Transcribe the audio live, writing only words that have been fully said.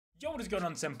Yo, what is going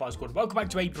on, Senpai Squad? Welcome back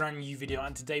to a brand new video,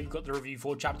 and today we've got the review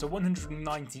for chapter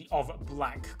 190 of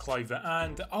Black Clover.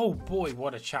 And oh boy,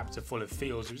 what a chapter full of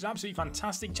feels. It was an absolutely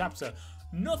fantastic chapter.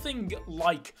 Nothing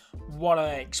like what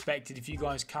I expected. If you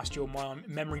guys cast your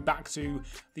memory back to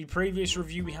the previous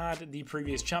review we had, the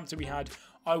previous chapter we had,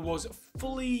 I was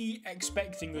fully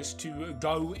expecting us to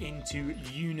go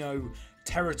into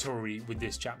territory with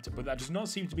this chapter, but that does not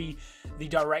seem to be the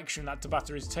direction that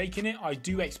Tabata is taking it. I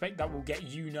do expect that we'll get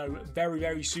very,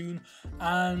 very soon,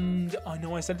 and I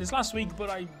know I said this last week, but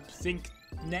I think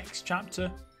next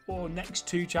chapter or next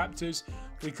two chapters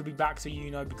we could be back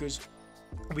to because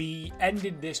we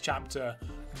ended this chapter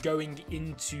going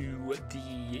into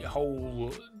the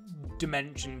whole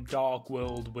dimension dark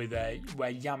world with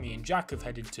where Yami and Jack have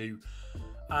headed to.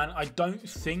 And I don't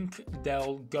think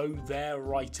they'll go there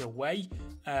right away.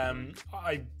 I'm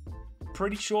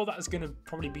pretty sure that's going to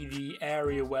probably be the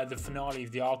area where the finale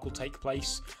of the arc will take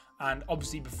place. And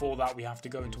obviously before that we have to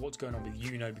go into what's going on with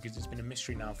Yuno, because it's been a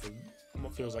mystery now for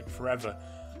what feels like forever.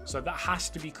 So that has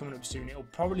to be coming up soon. It'll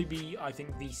probably be, I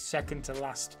think, the second to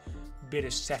last bit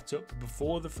of setup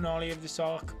before the finale of this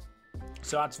arc.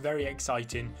 So that's very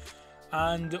exciting.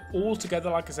 And altogether,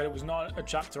 like I said, it was not a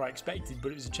chapter I expected,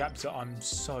 but it was a chapter I'm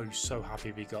so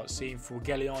happy we got. Seeing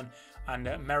Forgelion and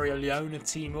Mereoleona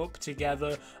team up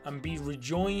together and be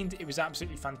rejoined, it was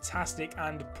absolutely fantastic,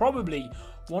 and probably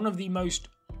one of the most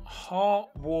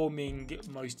heartwarming,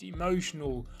 most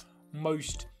emotional,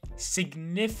 most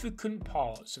significant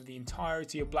parts of the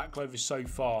entirety of Black Clover so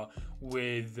far,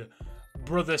 with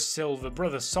Brother Silver,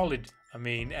 Brother Solid,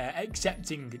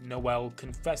 accepting Noelle,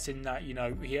 confessing that,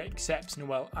 he accepts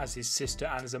Noelle as his sister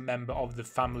and as a member of the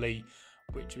family,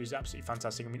 which was absolutely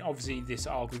fantastic. Obviously, this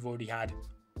arc we've already had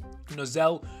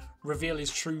Noelle reveal his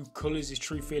true colours, his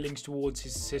true feelings towards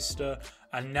his sister,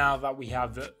 and now that we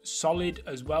have Solid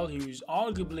as well, who's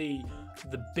arguably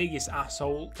the biggest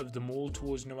asshole of them all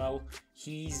towards Noelle,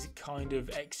 he's kind of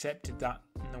accepted that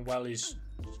Noelle is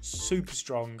super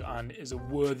strong and is a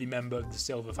worthy member of the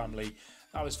Silver family.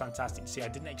 That was fantastic to see. I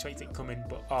didn't expect it coming,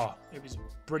 but it was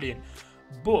brilliant.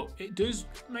 But it does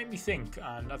make me think,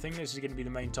 and I think this is going to be the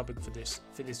main topic for this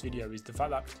video, is the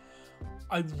fact that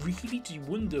I really do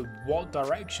wonder what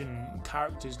direction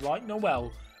characters like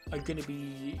Noelle are going to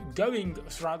be going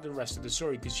throughout the rest of the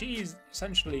story, because she is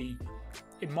essentially,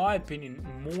 in my opinion,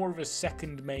 more of a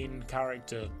second main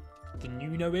character than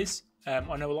Yuno is.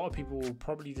 I know a lot of people will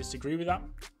probably disagree with that,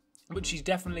 but she's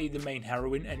definitely the main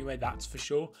heroine anyway, that's for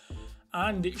sure.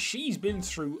 And she's been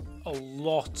through a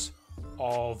lot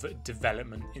of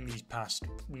development in these past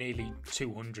nearly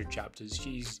 200 chapters.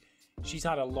 She's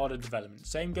had a lot of development.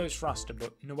 Same goes for Asta,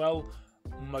 but Noelle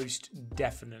most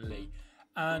definitely.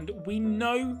 And we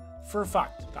know for a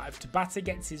fact that if Tabata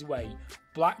gets his way,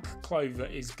 Black Clover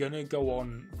is going to go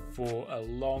on for a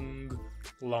long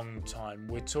time.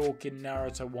 We're talking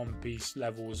Naruto One Piece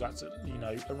levels. That's,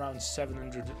 around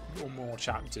 700 or more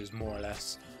chapters, more or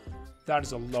less. That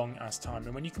is a long ass time.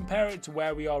 And when you compare it to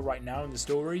where we are right now in the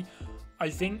story,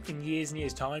 I think in years and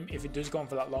years time, if it does go on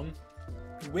for that long,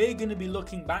 we're going to be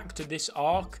looking back to this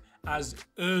arc as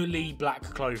early Black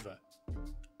Clover.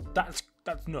 That's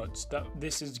nuts. That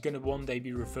this is going to one day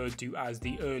be referred to as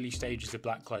the early stages of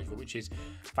Black Clover, which is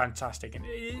fantastic, and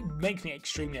it makes me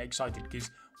extremely excited because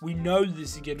we know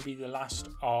this is going to be the last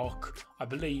arc, I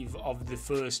believe, of the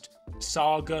first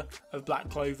saga of Black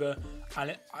Clover,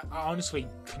 and I honestly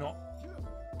cannot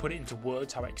put it into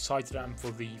words how excited I am for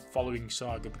the following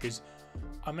saga, because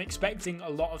I'm expecting a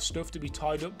lot of stuff to be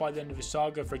tied up by the end of the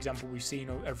saga. For example, we've seen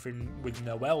everything with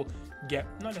Noelle get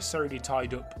not necessarily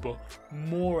tied up, but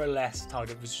more or less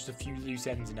tied up. There's just a few loose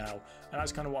ends now, and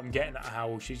that's kind of what I'm getting at,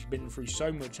 how she's been through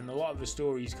so much and a lot of the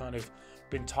story's kind of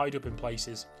been tied up in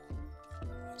places.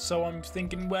 So I'm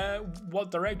thinking,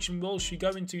 what direction will she go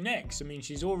into next?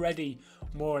 She's already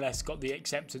more or less got the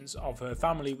acceptance of her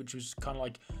family, which was kind of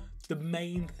like the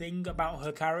main thing about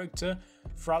her character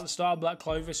throughout the start of Black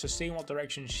Clover. So seeing what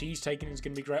direction she's taken is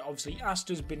going to be great. Obviously,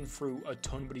 Asta's been through a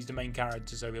ton, but he's the main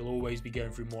character, so he'll always be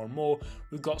going through more and more.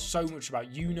 We've got so much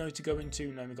about Yuno to go into,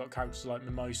 and then we've got characters like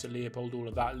Mimosa, Leopold, all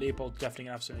of that. Leopold's definitely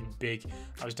going to have something big.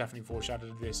 That was definitely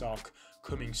foreshadowed this arc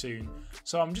coming soon.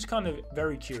 So I'm just kind of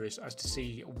very curious as to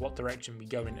see what direction we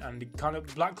go in, and kind of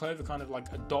Black Clover kind of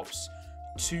like adopts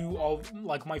two of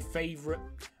like my favorite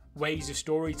ways of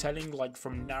storytelling, like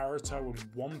from Naruto and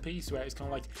One Piece, where it's kind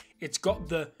of like it's got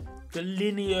the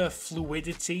linear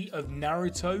fluidity of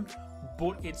Naruto,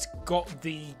 but it's got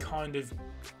the kind of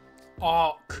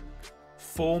arc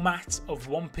format of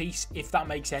One Piece, if that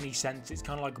makes any sense. It's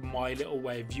kind of like my little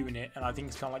way of viewing it, and I think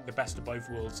it's kind of like the best of both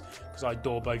worlds because I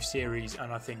adore both series.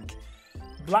 And I think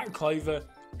Black Clover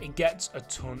it gets a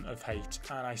ton of hate,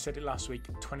 and I said it last week,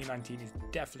 2019 is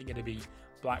definitely going to be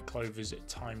Black Clover's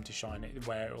time to shine,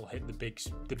 where it'll hit the big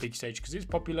stage, because it's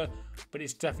popular, but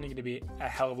it's definitely going to be a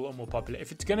hell of a lot more popular.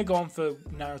 If it's going to go on for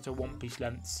Naruto One Piece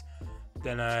lengths,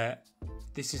 then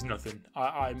this is nothing.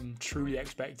 I'm truly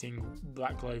expecting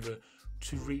Black Clover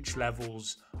to reach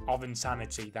levels of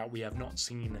insanity that we have not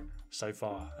seen so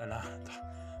far, and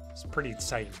it's pretty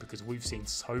insane because we've seen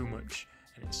so much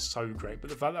and it's so great.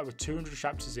 But the fact that we're 200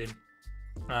 chapters in,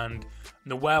 and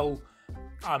Noelle,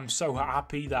 I'm so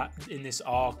happy that in this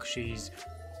arc she's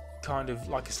kind of,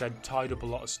 like I said, tied up a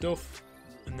lot of stuff.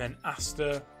 And then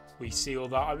Asta, we see all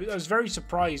that. I was very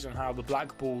surprised on how the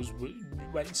Black Balls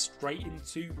went straight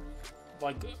into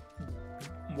like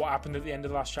what happened at the end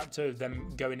of the last chapter,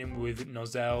 them going in with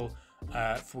Nozel,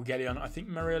 Forgelion. I think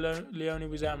Maria Leone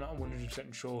was there, I'm not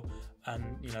 100% sure. And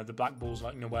you know, the Black Balls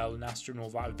like Noelle and Asta and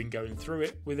all that have been going through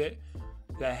it with it.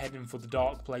 They're heading for the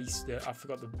dark place. I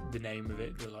forgot the name of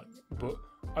it. But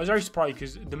I was very surprised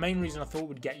because the main reason I thought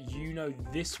we'd get Yuno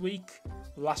this week,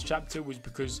 the last chapter, was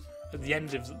because at the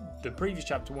end of the previous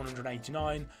chapter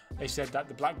 189, they said that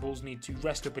the Black Balls need to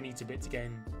rest up and eat a bit to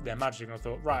gain their magic. And I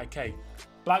thought, right, okay,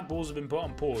 Black Balls have been put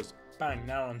on pause. Bang,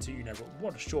 now on to Yuno. But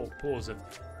what a short pause.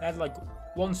 They had like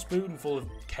one spoonful of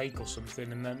cake or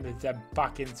something, and then they're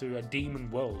back into a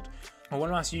demon world. I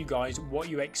want to ask you guys what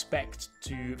you expect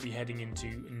to be heading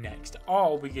into next.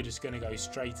 Are we just going to go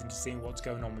straight into seeing what's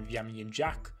going on with Yami and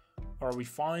Jack? Or are we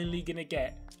finally going to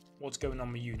get what's going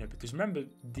on with Yuno? Because remember,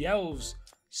 the elves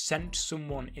sent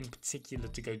someone in particular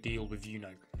to go deal with Yuno.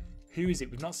 Who is it?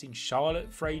 We've not seen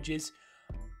Charlotte for ages.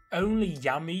 Only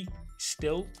Yami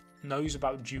still knows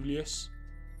about Julius.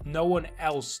 No one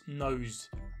else knows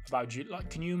about Julius. Like,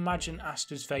 can you imagine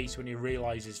Asta's face when he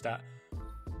realises that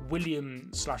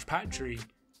William/Patry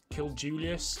killed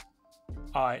Julius?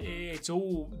 It's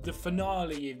all, the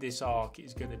finale of this arc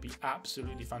is going to be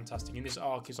absolutely fantastic, and this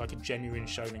arc is like a genuine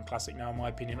shonen classic now, in my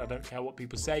opinion. I don't care what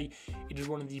people say, it is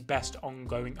one of the best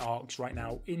ongoing arcs right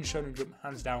now in Shonen Jump,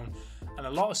 hands down. And a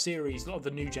lot of series, a lot of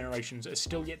the new generations are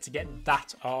still yet to get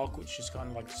that arc, which just kind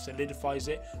of like solidifies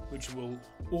it, which will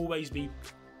always be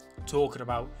talking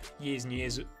about years and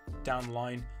years down the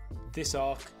line. This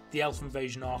arc, the Elf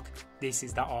Invasion arc, this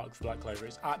is that arc for Black Clover.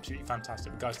 It's absolutely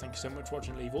fantastic. But guys, thank you so much for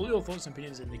watching. Leave all your thoughts and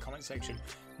opinions in the comment section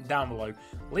down below.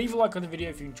 Leave a like on the video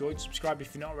if you enjoyed. Subscribe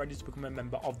if you're not already to become a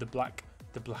member of the Black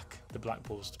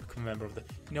Balls, to become a member of the...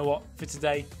 You know what? For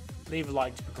today, leave a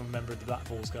like to become a member of the Black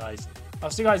Balls, guys. I'll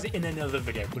see you guys in another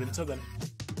video. But until then,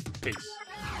 peace.